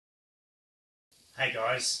Hey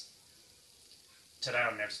guys, today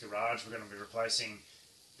on Nev's Garage we're going to be replacing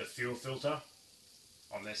the fuel filter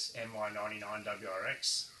on this MY99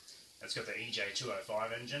 WRX. It's got the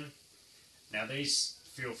EJ205 engine. Now these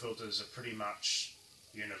fuel filters are pretty much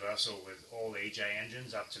universal with all EJ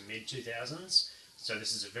engines up to mid-2000s, so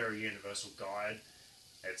this is a very universal guide.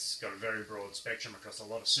 It's got a very broad spectrum across a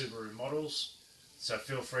lot of Subaru models, so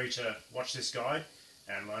feel free to watch this guide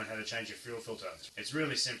and learn how to change your fuel filter. It's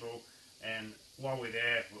really simple, and while we're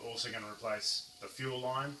there we're also going to replace the fuel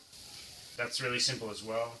line. That's really simple as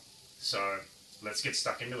well, so let's get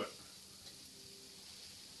stuck into it.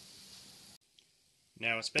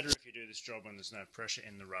 Now it's better if you do this job when there's no pressure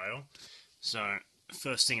in the rail. So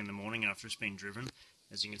first thing in the morning after it's been driven,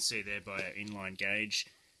 as you can see there by our inline gauge,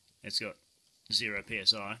 it's got 0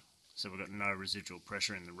 psi, so we've got no residual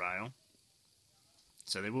pressure in the rail.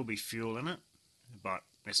 So there will be fuel in it, but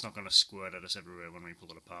it's not going to squirt at us everywhere when we pull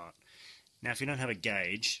it apart. Now if you don't have a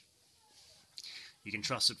gauge, you can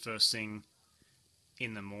trust it first thing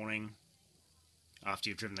in the morning after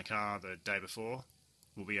you've driven the car the day before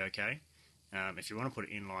will be okay. If you want to put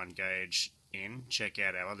an inline gauge in, check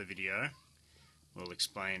out our other video. We'll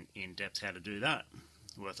explain in depth how to do that.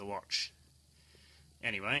 Worth a watch.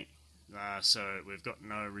 Anyway, so we've got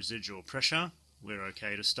no residual pressure. We're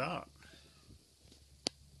okay to start.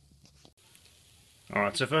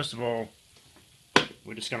 Alright, so first of all,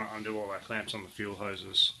 we're just going to undo all our clamps on the fuel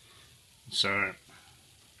hoses. So,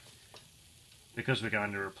 because we're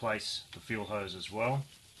going to replace the fuel hose as well,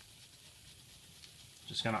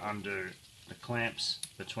 just going to undo the clamps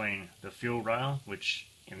between the fuel rail, which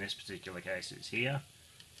in this particular case is here,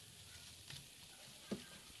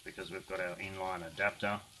 because we've got our inline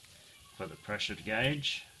adapter for the pressure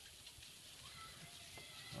gauge.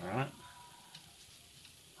 Alright.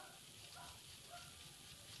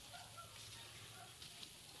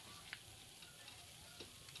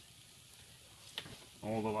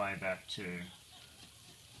 All the way back to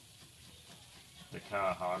the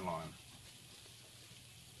car hardline,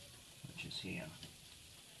 which is here.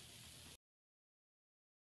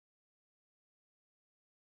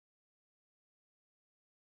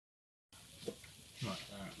 Like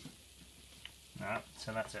that. Alright,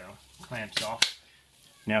 so that's our clamps off.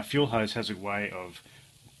 Now fuel hose has a way of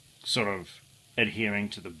sort of adhering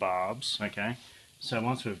to the barbs, okay? So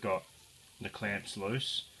once we've got the clamps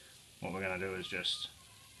loose, what we're going to do is just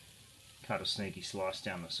cut a sneaky slice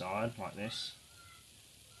down the side like this.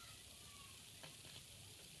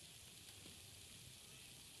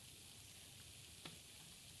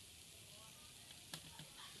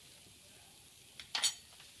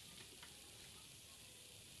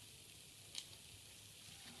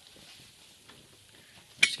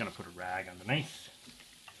 I'm just going to put a rag underneath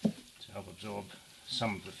to help absorb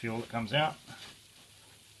some of the fuel that comes out.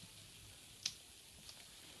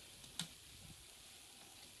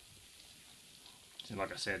 So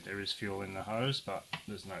like I said, there is fuel in the hose, but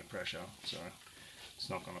there's no pressure, so it's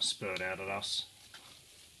not going to spurt out at us.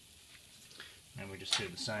 And we just do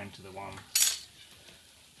the same to the one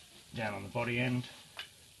down on the body end.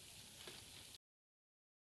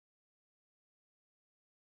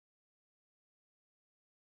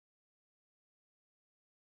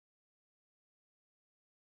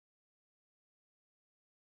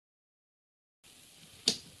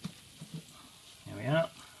 There we are.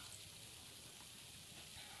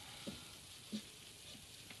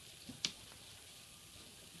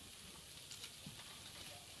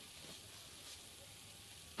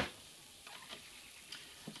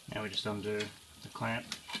 Now we just undo the clamp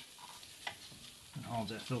and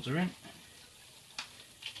holds our filter in.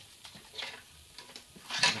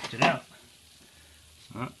 Lift it out.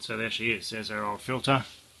 Alright, so there she is. There's our old filter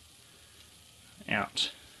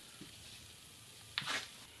out.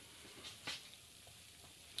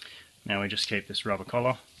 Now we just keep this rubber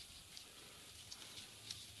collar.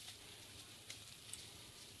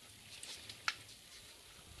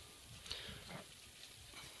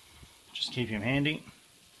 Just keep him handy.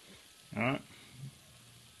 Alright.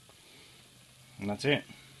 And that's it.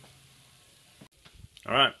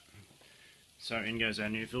 Alright. So in goes our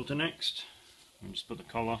new filter next. We'll just put the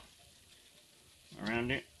collar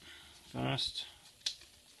around it first.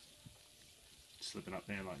 Slip it up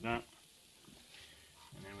there like that.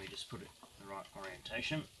 And then we just put it in the right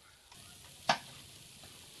orientation.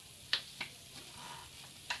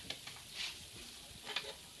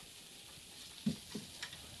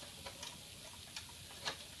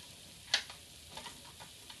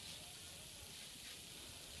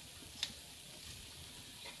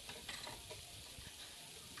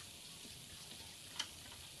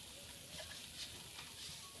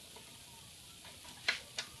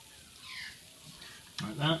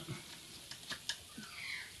 like that.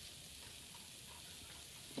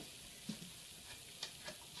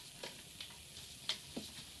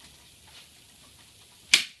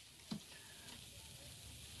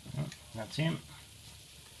 That's him.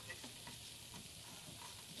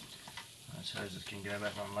 Those hoses can go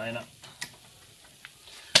back on later.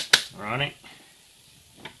 Alrighty.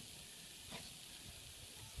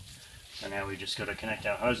 So now we just got to connect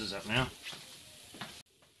our hoses up now.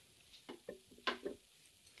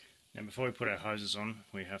 Now before we put our hoses on,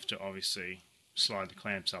 we have to obviously slide the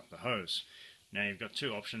clamps up the hose. Now you've got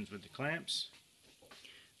two options with the clamps.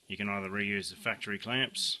 You can either reuse the factory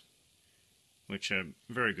clamps, which are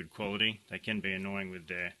very good quality. They can be annoying with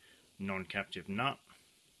their non-captive nut.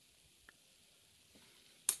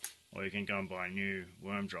 Or you can go and buy new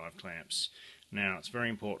worm drive clamps. Now it's very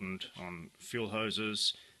important on fuel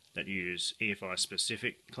hoses that use EFI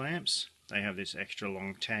specific clamps. They have this extra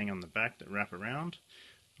long tang on the back that wrap around.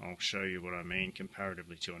 I'll show you what I mean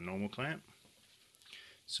comparatively to a normal clamp.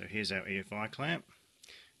 So here's our EFI clamp,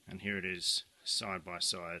 and here it is side by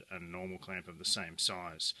side, a normal clamp of the same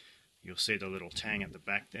size. You'll see the little tang at the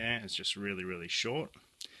back there. It's just really short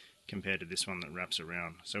compared to this one that wraps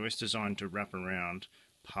around. So it's designed to wrap around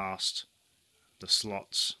past the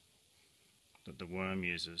slots that the worm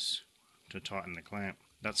uses to tighten the clamp.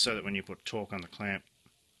 That's so that when you put torque on the clamp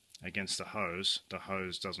against the hose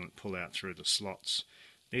doesn't pull out through the slots.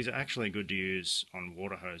 These are actually good to use on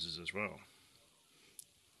water hoses as well,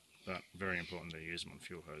 but very important to use them on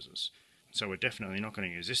fuel hoses. So we're definitely not going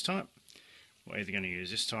to use this type. We're either going to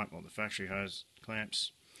use this type or the factory hose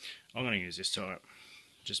clamps. I'm going to use this type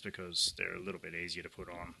just because they're a little bit easier to put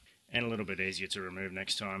on and a little bit easier to remove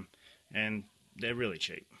next time, and they're really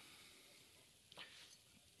cheap.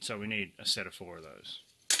 So we need a set of 4 of those.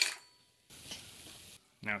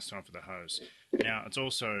 Now it's time for the hose. Now it's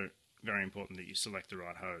also very important that you select the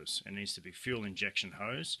right hose. It needs to be fuel injection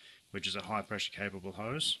hose, which is a high pressure capable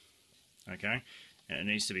hose. Okay, and it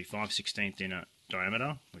needs to be 5/16 in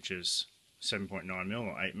diameter, which is 7.9mm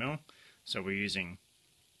or 8mm. So we're using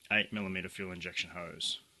 8mm fuel injection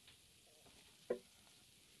hose.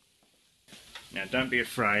 Now don't be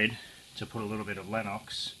afraid to put a little bit of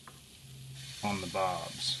Lennox on the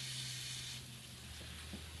barbs.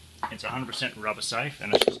 It's 100% rubber safe,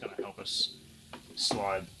 and it's just going to help us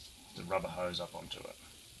slide the rubber hose up onto it.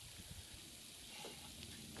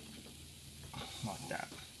 Like that.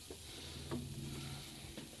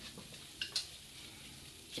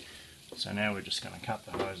 So now we're just going to cut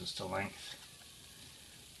the hoses to length.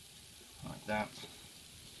 Like that.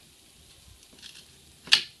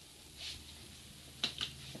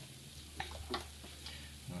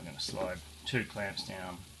 And we're going to slide 2 clamps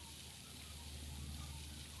down.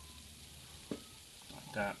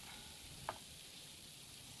 Like that.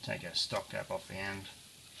 Take our stock cap off the end.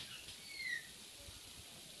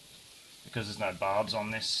 Because there's no barbs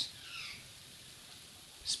on this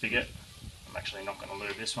spigot, I'm actually not going to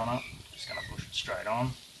lube this one up. Just going to push it straight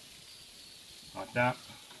on, like that.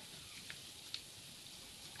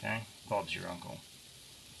 Okay, Bob's your uncle.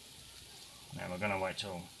 Now we're going to wait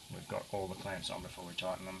till we've got all the clamps on before we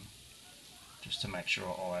tighten them, just to make sure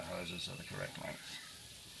all our hoses are the correct length.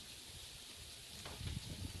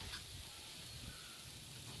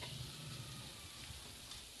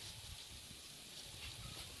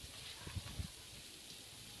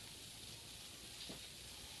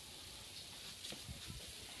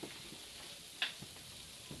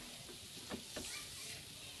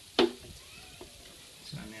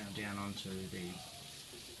 So now down onto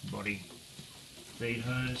the body feed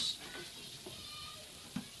hose.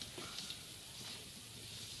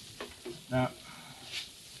 That.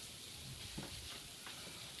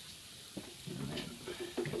 And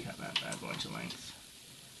then we cut that bad boy to length.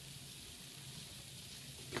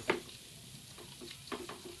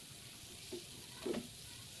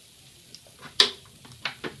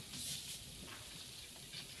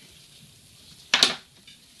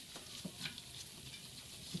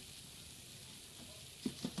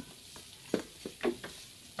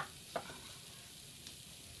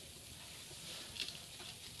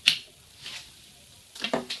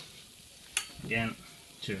 Again,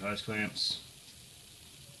 2 hose clamps.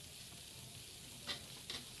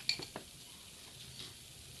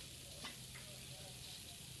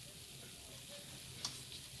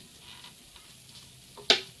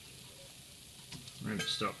 Remove the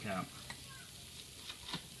stock cap.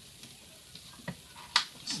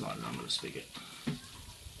 Slide it onto the spigot.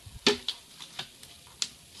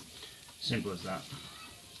 Simple as that.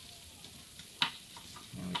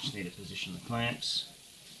 Now we just need to position the clamps.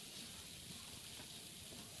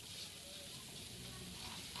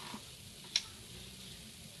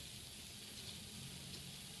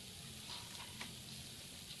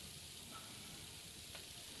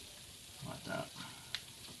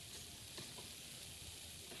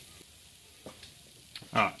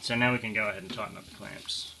 Alright, so now we can go ahead and tighten up the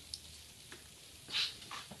clamps.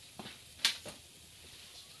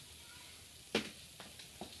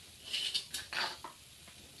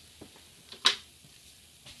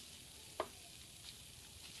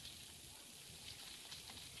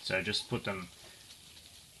 So just put them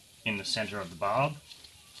in the centre of the barb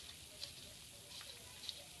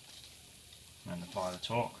and apply the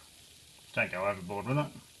torque. Don't go overboard with it.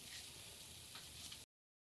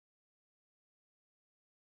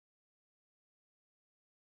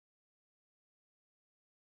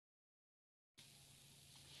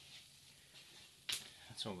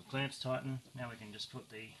 That's all the clamps tighten. Now we can just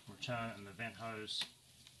put the return and the vent hose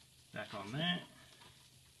back on there.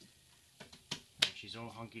 And she's all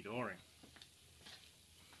hunky-dory.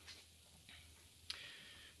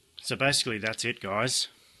 So basically that's it, guys.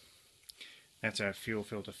 That's our fuel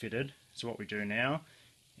filter fitted. So what we do now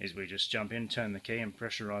is we just jump in, turn the key and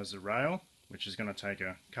pressurise the rail, which is going to take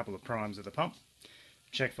a couple of primes of the pump,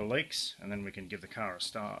 check for leaks, and then we can give the car a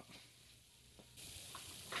start.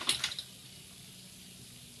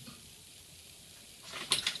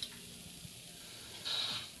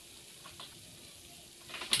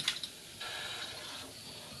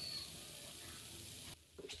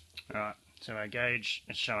 Alright, so our gauge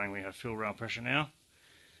is showing we have fuel rail pressure now.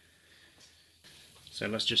 So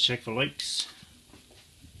let's just check for leaks.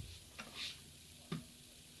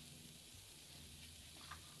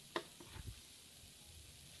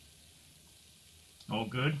 All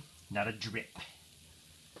good, not a drip.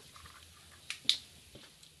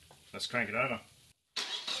 Let's crank it over.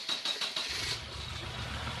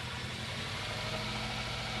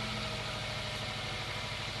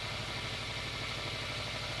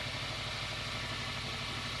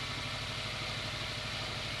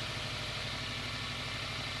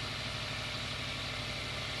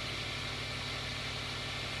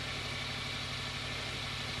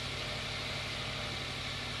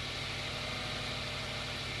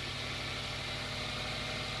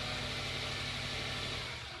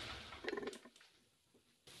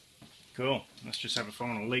 Cool, let's just have a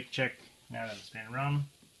final leak check now that it's been run.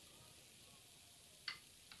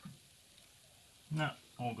 No,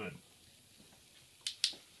 all good.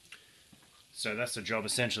 So that's the job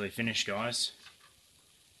essentially finished, guys.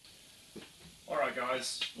 Alright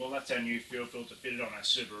guys, well that's our new fuel filter fitted on our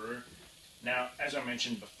Subaru. Now, as I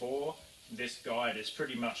mentioned before, this guide is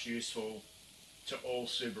pretty much useful to all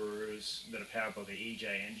Subarus that are powered by the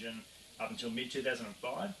EJ engine up until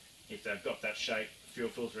mid-2005. If they've got that shape fuel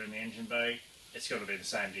filter in the engine bay, it's got to be the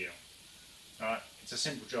same deal. Alright, it's a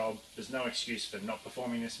simple job. There's no excuse for not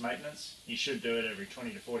performing this maintenance. You should do it every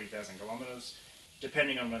 20 to 40,000 kilometres,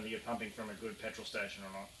 depending on whether you're pumping from a good petrol station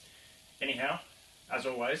or not. Anyhow, as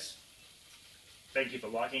always, thank you for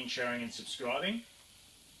liking, sharing and subscribing.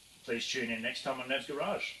 Please tune in next time on Nev's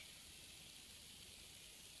Garage.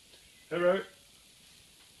 Hooroo!